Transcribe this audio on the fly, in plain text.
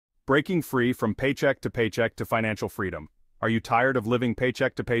Breaking free from paycheck to financial freedom. Are you tired of living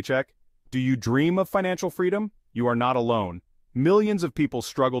paycheck to paycheck? Do you dream of financial freedom? You are not alone. Millions of people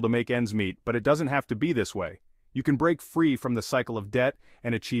struggle to make ends meet, but it doesn't have to be this way. You can break free from the cycle of debt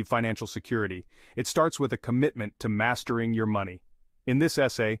and achieve financial security. It starts with a commitment to mastering your money. In this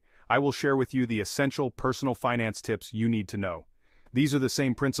essay, I will share with you the essential personal finance tips you need to know. These are the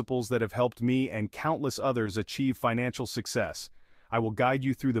same principles that have helped me and countless others achieve financial success. I will guide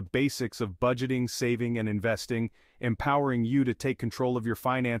you through the basics of budgeting, saving, and investing, empowering you to take control of your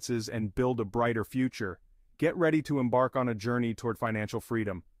finances and build a brighter future. Get ready to embark on a journey toward financial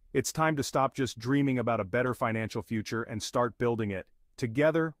freedom. It's time to stop just dreaming about a better financial future and start building it.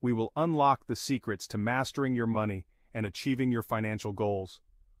 Together, we will unlock the secrets to mastering your money and achieving your financial goals.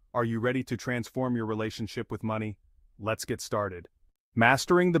 Are you ready to transform your relationship with money? Let's get started.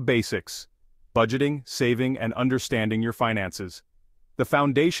 Mastering the basics: budgeting, saving, and understanding your finances. The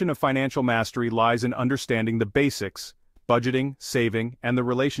foundation of financial mastery lies in understanding the basics: budgeting, saving, and the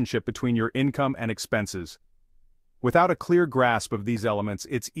relationship between your income and expenses. Without a clear grasp of these elements,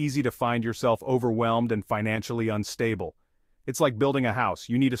 it's easy to find yourself overwhelmed and financially unstable. It's like building a house.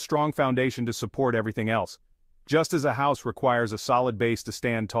 You need a strong foundation to support everything else. Just as a house requires a solid base to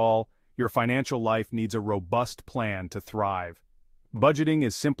stand tall, your financial life needs a robust plan to thrive. Budgeting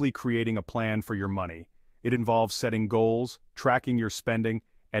is simply creating a plan for your money. It involves setting goals, tracking your spending,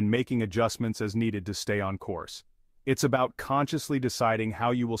 and making adjustments as needed to stay on course. It's about consciously deciding how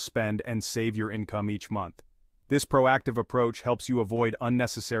you will spend and save your income each month. This proactive approach helps you avoid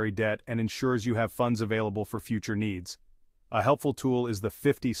unnecessary debt and ensures you have funds available for future needs. A helpful tool is the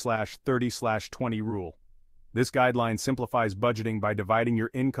 50/30/20 rule. This guideline simplifies budgeting by dividing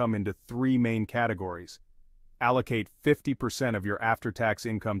your income into three main categories. Allocate 50% of your after-tax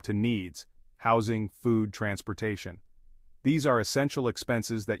income to needs: housing, food, transportation. These are essential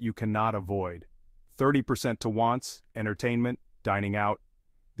expenses that you cannot avoid. 30% to wants, entertainment, dining out.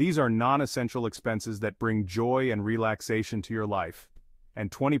 These are non-essential expenses that bring joy and relaxation to your life. And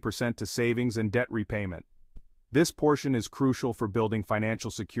 20% to savings and debt repayment. This portion is crucial for building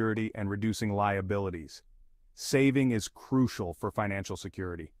financial security and reducing liabilities. Saving is crucial for financial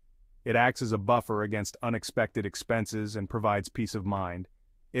security. It acts as a buffer against unexpected expenses and provides peace of mind.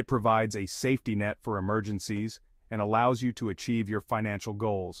 It provides a safety net for emergencies and allows you to achieve your financial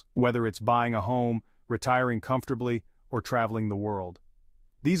goals, whether it's buying a home, retiring comfortably, or traveling the world.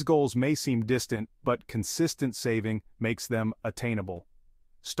 These goals may seem distant, but consistent saving makes them attainable.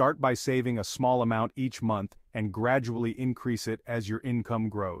 Start by saving a small amount each month and gradually increase it as your income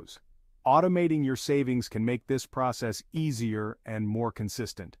grows. Automating your savings can make this process easier and more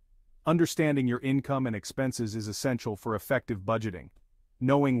consistent. Understanding your income and expenses is essential for effective budgeting.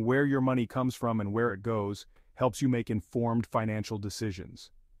 Knowing where your money comes from and where it goes helps you make informed financial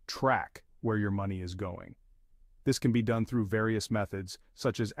decisions. Track where your money is going. This can be done through various methods,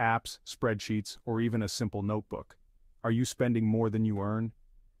 such as apps, spreadsheets, or even a simple notebook. Are you spending more than you earn?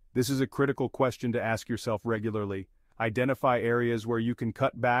 This is a critical question to ask yourself regularly. Identify areas where you can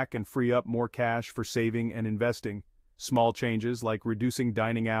cut back and free up more cash for saving and investing. Small changes like reducing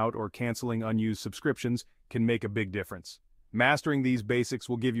dining out or canceling unused subscriptions can make a big difference. Mastering these basics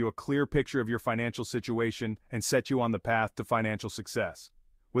will give you a clear picture of your financial situation and set you on the path to financial success.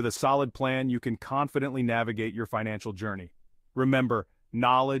 With a solid plan, you can confidently navigate your financial journey. Remember,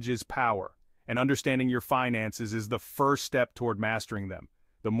 knowledge is power, and understanding your finances is the first step toward mastering them.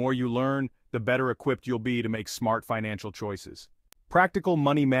 The more you learn, the better equipped you'll be to make smart financial choices. Practical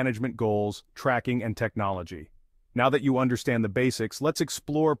money management goals, tracking, and technology. Now that you understand the basics, let's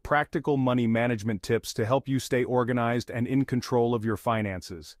explore practical money management tips to help you stay organized and in control of your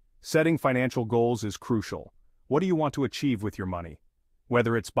finances. Setting financial goals is crucial. What do you want to achieve with your money?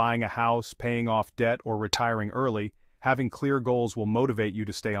 Whether it's buying a house, paying off debt, or retiring early, having clear goals will motivate you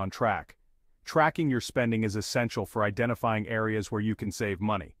to stay on track. Tracking your spending is essential for identifying areas where you can save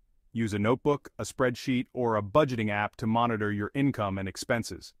money. Use a notebook, a spreadsheet, or a budgeting app to monitor your income and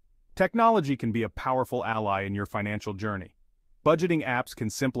expenses. Technology can be a powerful ally in your financial journey. Budgeting apps can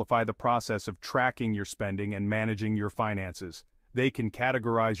simplify the process of tracking your spending and managing your finances. They can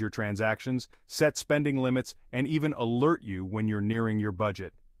categorize your transactions, set spending limits, and even alert you when you're nearing your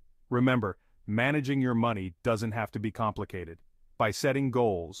budget. Remember, managing your money doesn't have to be complicated. By setting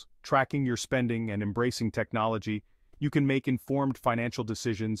goals, tracking your spending, and embracing technology, you can make informed financial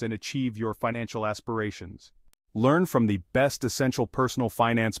decisions and achieve your financial aspirations. Learn from the best essential personal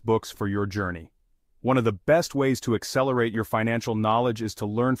finance books for your journey. One of the best ways to accelerate your financial knowledge is to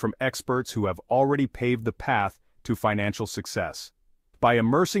learn from experts who have already paved the path to financial success. By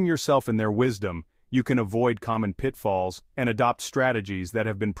immersing yourself in their wisdom, You can avoid common pitfalls and adopt strategies that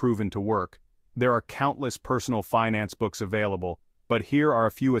have been proven to work. There are countless personal finance books available, but here are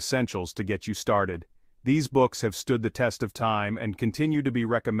a few essentials to get you started. These books have stood the test of time and continue to be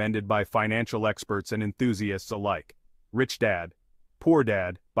recommended by financial experts and enthusiasts alike. Rich Dad, Poor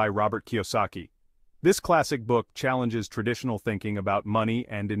Dad by Robert Kiyosaki. This classic book challenges traditional thinking about money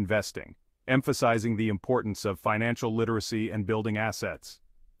and investing, emphasizing the importance of financial literacy and building assets.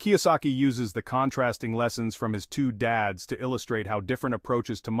 Kiyosaki uses the contrasting lessons from his two dads to illustrate how different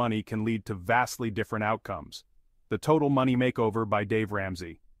approaches to money can lead to vastly different outcomes. The Total Money Makeover by Dave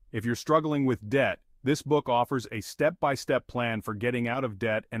Ramsey. If you're struggling with debt, this book offers a step-by-step plan for getting out of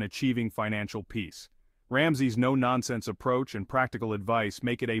debt and achieving financial peace. Ramsey's no-nonsense approach and practical advice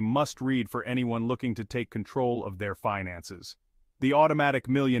make it a must-read for anyone looking to take control of their finances. The Automatic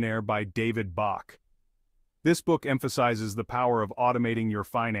Millionaire by David Bach. This book emphasizes the power of automating your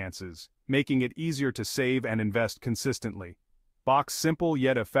finances, making it easier to save and invest consistently. Bach's simple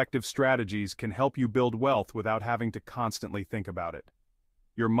yet effective strategies can help you build wealth without having to constantly think about it.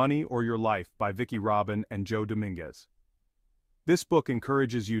 Your Money or Your Life by Vicki Robin and Joe Dominguez. This book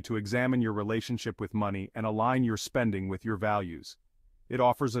encourages you to examine your relationship with money and align your spending with your values. It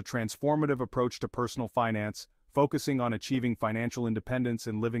offers a transformative approach to personal finance, focusing on achieving financial independence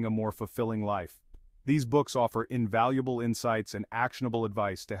and living a more fulfilling life. These books offer invaluable insights and actionable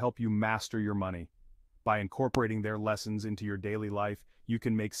advice to help you master your money. By incorporating their lessons into your daily life, you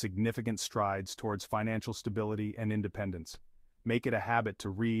can make significant strides towards financial stability and independence. Make it a habit to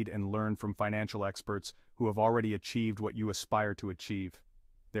read and learn from financial experts who have already achieved what you aspire to achieve.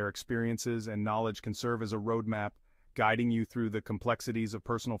 Their experiences and knowledge can serve as a roadmap, guiding you through the complexities of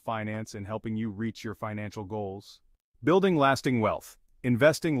personal finance and helping you reach your financial goals. Building Lasting Wealth.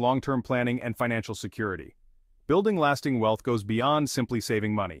 Investing, long-term planning, and financial security. Building lasting wealth goes beyond simply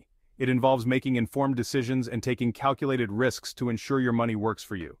saving money. It involves making informed decisions and taking calculated risks to ensure your money works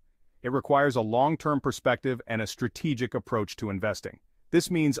for you. It requires a long-term perspective and a strategic approach to investing. This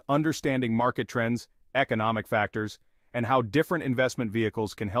means understanding market trends, economic factors, and how different investment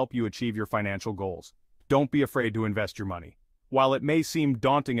vehicles can help you achieve your financial goals. Don't be afraid to invest your money. While it may seem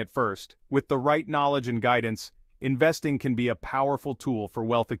daunting at first, with the right knowledge and guidance, investing can be a powerful tool for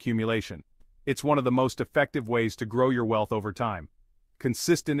wealth accumulation. It's one of the most effective ways to grow your wealth over time.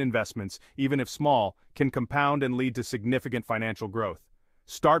 Consistent investments, even if small, can compound and lead to significant financial growth.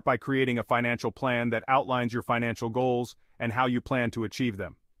 Start by creating a financial plan that outlines your financial goals and how you plan to achieve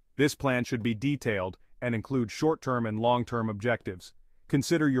them. This plan should be detailed and include short-term and long-term objectives.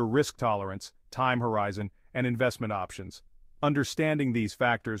 Consider your risk tolerance, time horizon, and investment options. Understanding these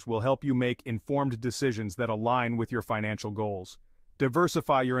factors will help you make informed decisions that align with your financial goals.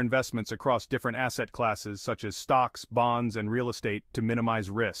 Diversify your investments across different asset classes such as stocks, bonds, and real estate to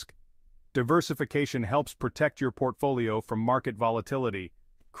minimize risk. Diversification helps protect your portfolio from market volatility.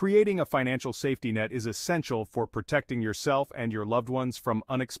 Creating a financial safety net is essential for protecting yourself and your loved ones from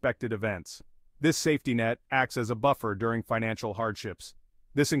unexpected events. This safety net acts as a buffer during financial hardships.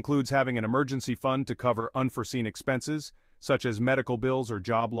 This includes having an emergency fund to cover unforeseen expenses, such as medical bills or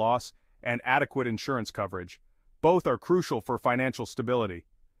job loss, and adequate insurance coverage. Both are crucial for financial stability.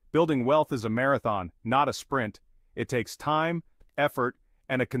 Building wealth is a marathon, not a sprint. It takes time, effort,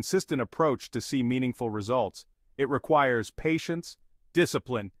 and a consistent approach to see meaningful results. It requires patience,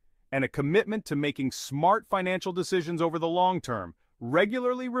 discipline, and a commitment to making smart financial decisions over the long term.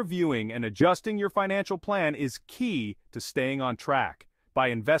 Regularly reviewing and adjusting your financial plan is key to staying on track. By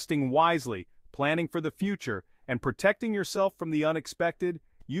investing wisely, planning for the future, and protecting yourself from the unexpected,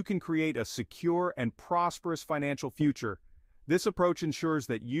 you can create a secure and prosperous financial future. This approach ensures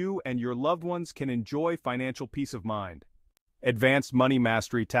that you and your loved ones can enjoy financial peace of mind. Advanced Money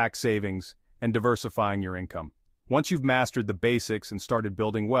Mastery, Tax Savings, and Diversifying Your Income. Once you've mastered the basics and started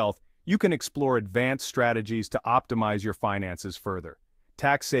building wealth, you can explore advanced strategies to optimize your finances further.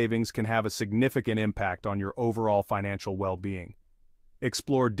 Tax savings can have a significant impact on your overall financial well-being.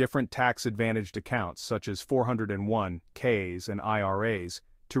 Explore different tax-advantaged accounts such as 401(k)s and IRAs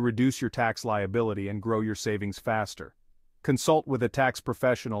to reduce your tax liability and grow your savings faster. Consult with a tax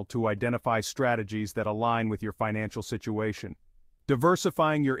professional to identify strategies that align with your financial situation.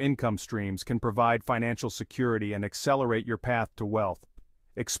 Diversifying your income streams can provide financial security and accelerate your path to wealth.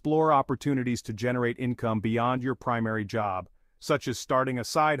 Explore opportunities to generate income beyond your primary job, such as starting a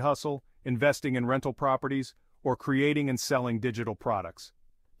side hustle, investing in rental properties, or creating and selling digital products.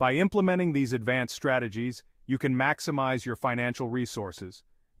 By implementing these advanced strategies, you can maximize your financial resources,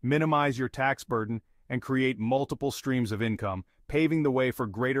 minimize your tax burden, and create multiple streams of income, paving the way for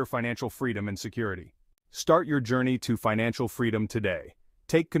greater financial freedom and security. Start your journey to financial freedom today.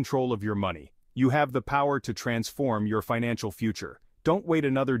 Take control of your money, You have the power to transform your financial future. Don't wait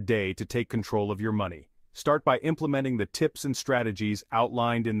another day to take control of your money. Start by implementing the tips and strategies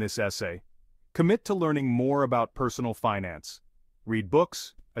outlined in this essay. Commit to learning more about personal finance. Read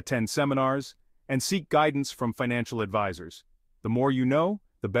books, attend seminars, and seek guidance from financial advisors. The more you know,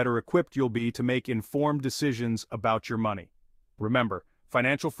 the better equipped you'll be to make informed decisions about your money. Remember,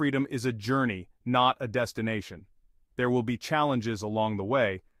 financial freedom is a journey, not a destination. There will be challenges along the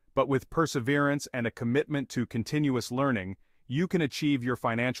way, but with perseverance and a commitment to continuous learning, you can achieve your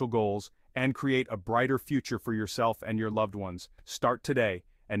financial goals and create a brighter future for yourself and your loved ones. Start today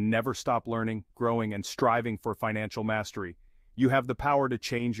and never stop learning, growing, and striving for financial mastery. You have the power to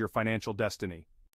change your financial destiny.